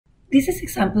This is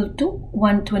example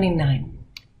 2.129.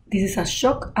 This is a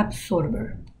shock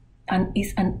absorber and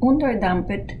is an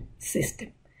underdamped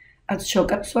system. A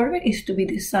shock absorber is to be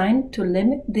designed to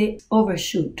limit the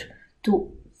overshoot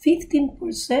to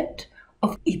 15%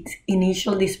 of its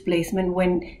initial displacement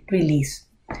when released.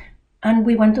 And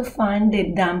we want to find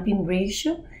the damping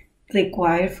ratio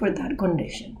required for that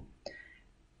condition.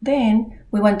 Then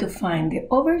we want to find the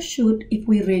overshoot if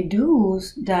we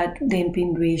reduce that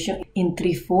damping ratio in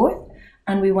 3/4,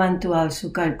 and we want to also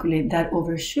calculate that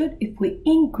overshoot if we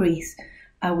increase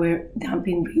our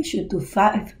damping ratio to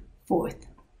 5/4.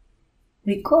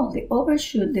 We call the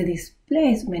overshoot the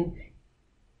displacement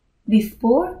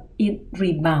before it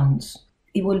rebounds.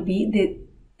 It will be the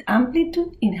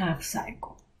amplitude in half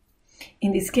cycle.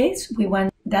 In this case, we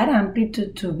want that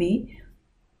amplitude to be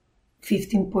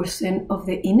 15% of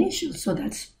the initial, so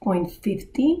that's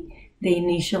 0.15, the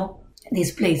initial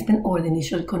displacement or the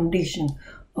initial condition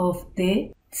of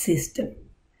the system.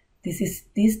 This is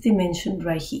this dimension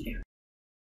right here.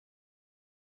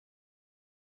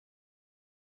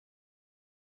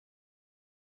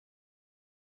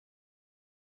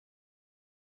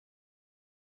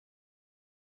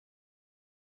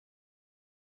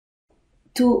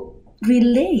 To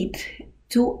relate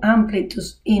two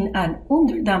amplitudes in an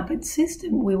underdamped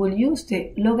system, we will use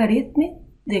the logarithmic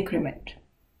decrement,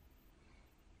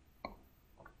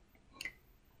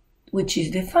 which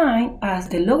is defined as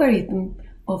the logarithm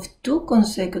of two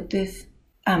consecutive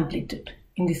amplitudes.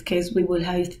 In this case, we will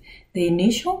have the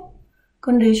initial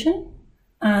condition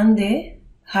and the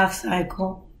half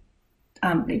cycle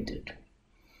amplitude.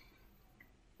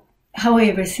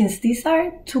 However, since these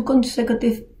are two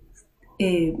consecutive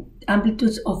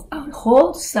amplitudes of a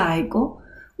whole cycle,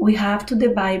 we have to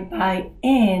divide by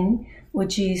n,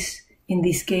 which is in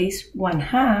this case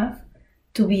 1/2,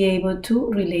 to be able to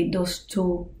relate those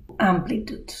two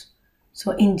amplitudes.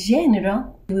 So in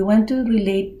general, we want to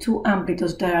relate two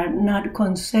amplitudes that are not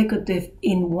consecutive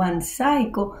in one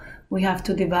cycle. We have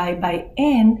to divide by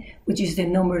n, which is the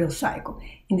number of cycles.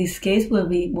 In this case, will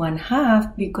be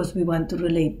 1/2 because we want to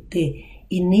relate the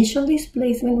initial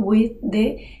displacement with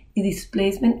the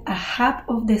displacement a half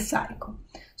of the cycle.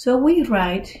 So we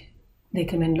write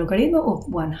decrement logarithm of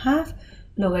 1/2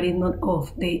 logarithm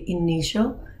of the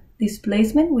initial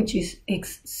displacement, which is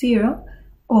x0,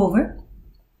 over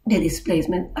the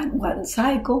displacement at one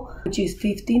cycle, which is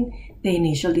 15, the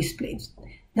initial displacement.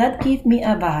 That gives me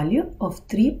a value of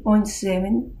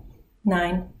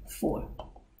 3.794.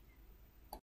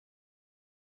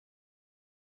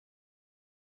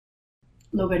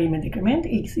 Logarithmic decrement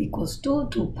is equals to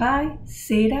 2 pi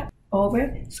zeta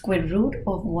over square root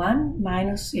of 1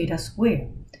 minus zeta squared.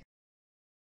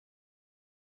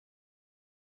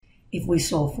 If we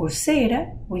solve for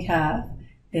zeta, we have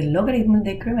the logarithmic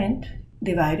decrement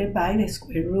divided by the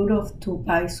square root of 2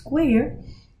 pi squared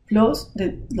plus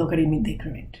the logarithmic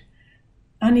decrement.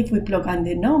 And if we plug in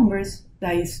the numbers,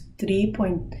 that is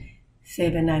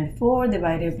 3.794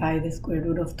 divided by the square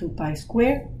root of 2 pi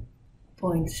squared,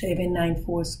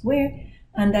 0.794 squared,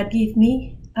 and that gives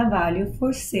me a value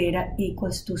for zeta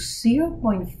equals to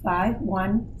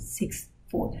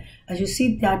 0.5164. As you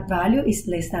see, that value is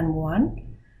less than 1.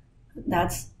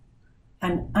 That's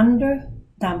an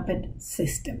underdamped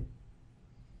system.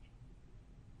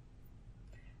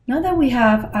 Now that we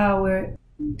have our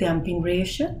damping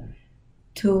ratio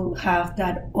to have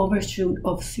that overshoot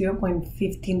of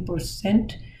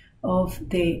 0.15% of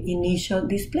the initial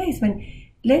displacement,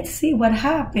 let's see what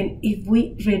happens if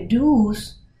we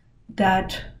reduce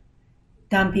that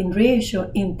damping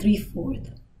ratio in 3/4.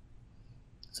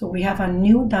 So we have a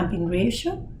new damping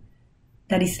ratio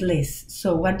that is less.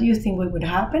 So what do you think would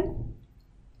happen?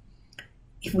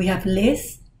 If we have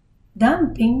less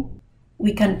damping,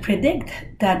 we can predict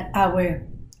that our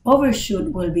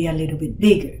overshoot will be a little bit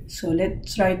bigger. So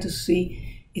let's try to see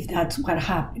if that's what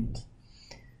happens.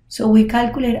 So we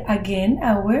calculate again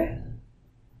our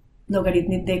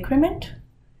logarithmic decrement.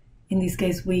 In this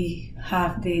case, we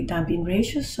have the damping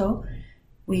ratio, so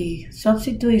we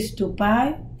substitute is 2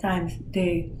 pi times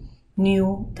the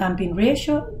new damping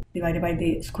ratio divided by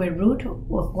the square root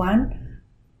of 1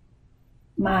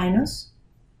 minus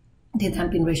the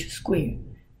damping ratio squared.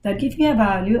 That gives me a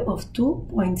value of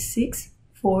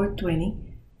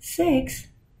 2.6426.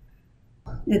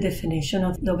 The definition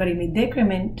of logarithmic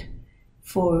decrement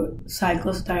for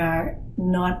cycles that are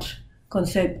not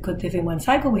consecutive in one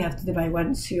cycle, we have to divide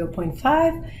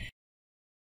 0.5.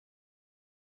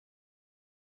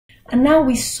 And now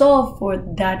we solve for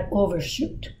that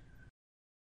overshoot.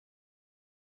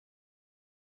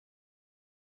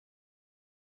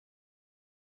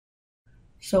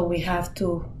 So we have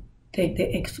to take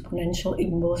the exponential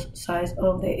in both sides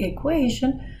of the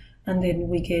equation, and then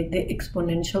we get the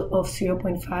exponential of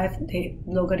 0.5, the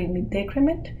logarithmic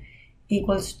decrement,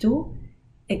 equals to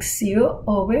x0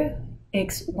 over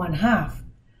x1/2.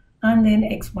 And then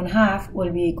x1/2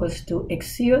 will be equals to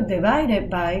x0 divided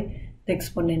by the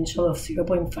exponential of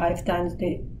 0.5 times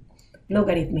the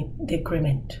logarithmic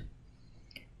decrement.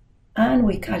 And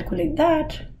we calculate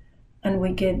that, and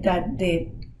we get that the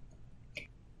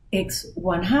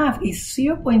x1/2 is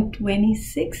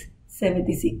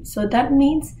 0.2676. So that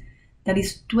means that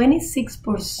is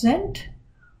 26%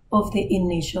 of the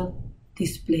initial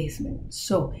displacement.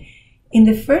 So in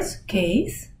the first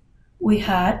case, we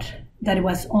had that it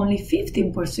was only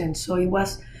 15%, so it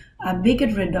was a bigger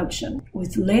reduction.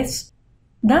 With less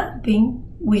damping,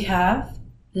 we have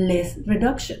less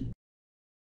reduction.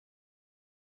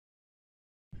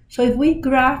 So if we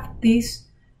graph this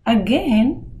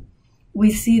again, we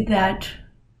see that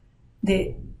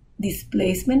the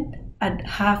displacement at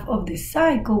half of the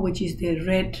cycle, which is the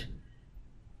red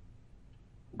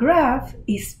graph,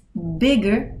 is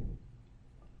bigger.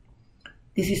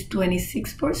 This is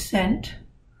 26%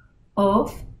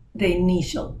 of the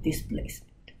initial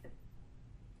displacement.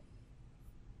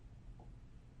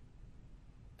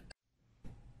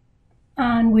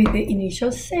 And with the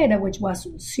initial zeta, which was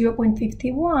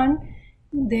 0.51,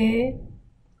 the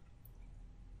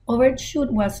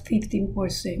overshoot was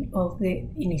 15% of the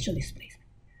initial displacement.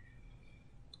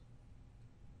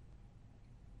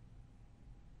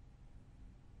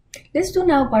 Let's do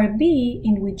now part B,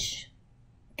 in which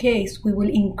case we will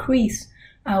increase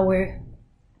our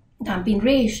damping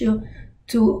ratio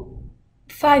to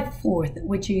 5/4,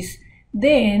 which is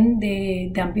then the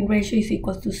damping ratio is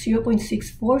equal to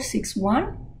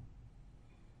 0.6461.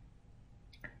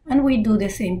 And we do the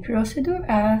same procedure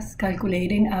as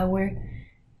calculating our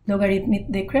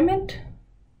logarithmic decrement,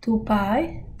 2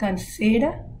 pi times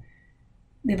zeta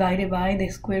divided by the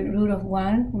square root of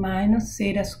 1 minus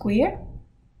zeta squared.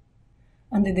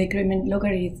 And the decrement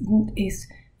logarithm is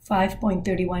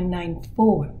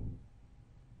 5.3194.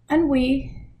 And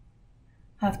we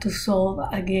have to solve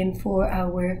again for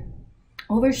our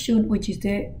overshoot, which is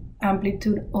the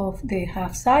amplitude of the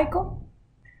half cycle.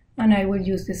 And I will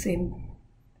use the same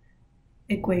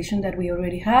equation that we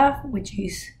already have, which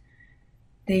is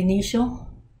the initial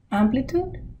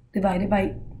amplitude divided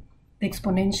by the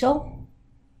exponential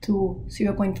to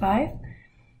 0.5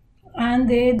 and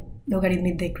the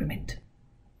logarithmic decrement.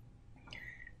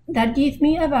 That gives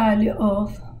me a value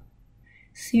of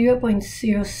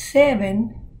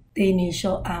 0.07, the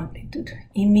initial amplitude.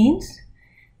 It means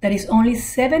that is only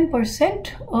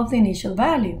 7% of the initial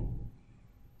value.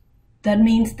 That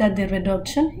means that the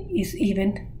reduction is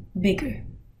even bigger.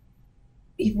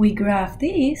 If we graph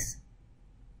this,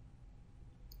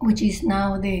 which is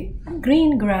now the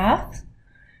green graph,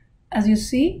 as you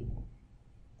see,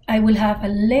 I will have a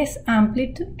less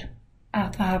amplitude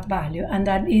of half value, and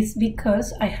that is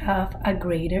because I have a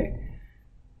greater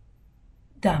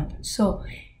damp. So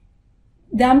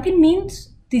damping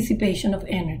means dissipation of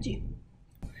energy.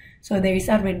 So there is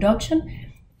a reduction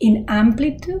in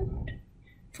amplitude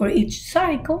for each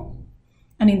cycle,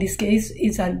 and in this case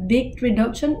it's a big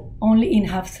reduction only in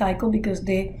half cycle because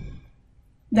the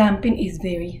damping is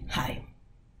very high.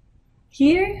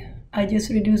 Here I just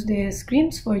reduced the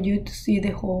screens for you to see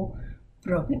the whole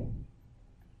problem.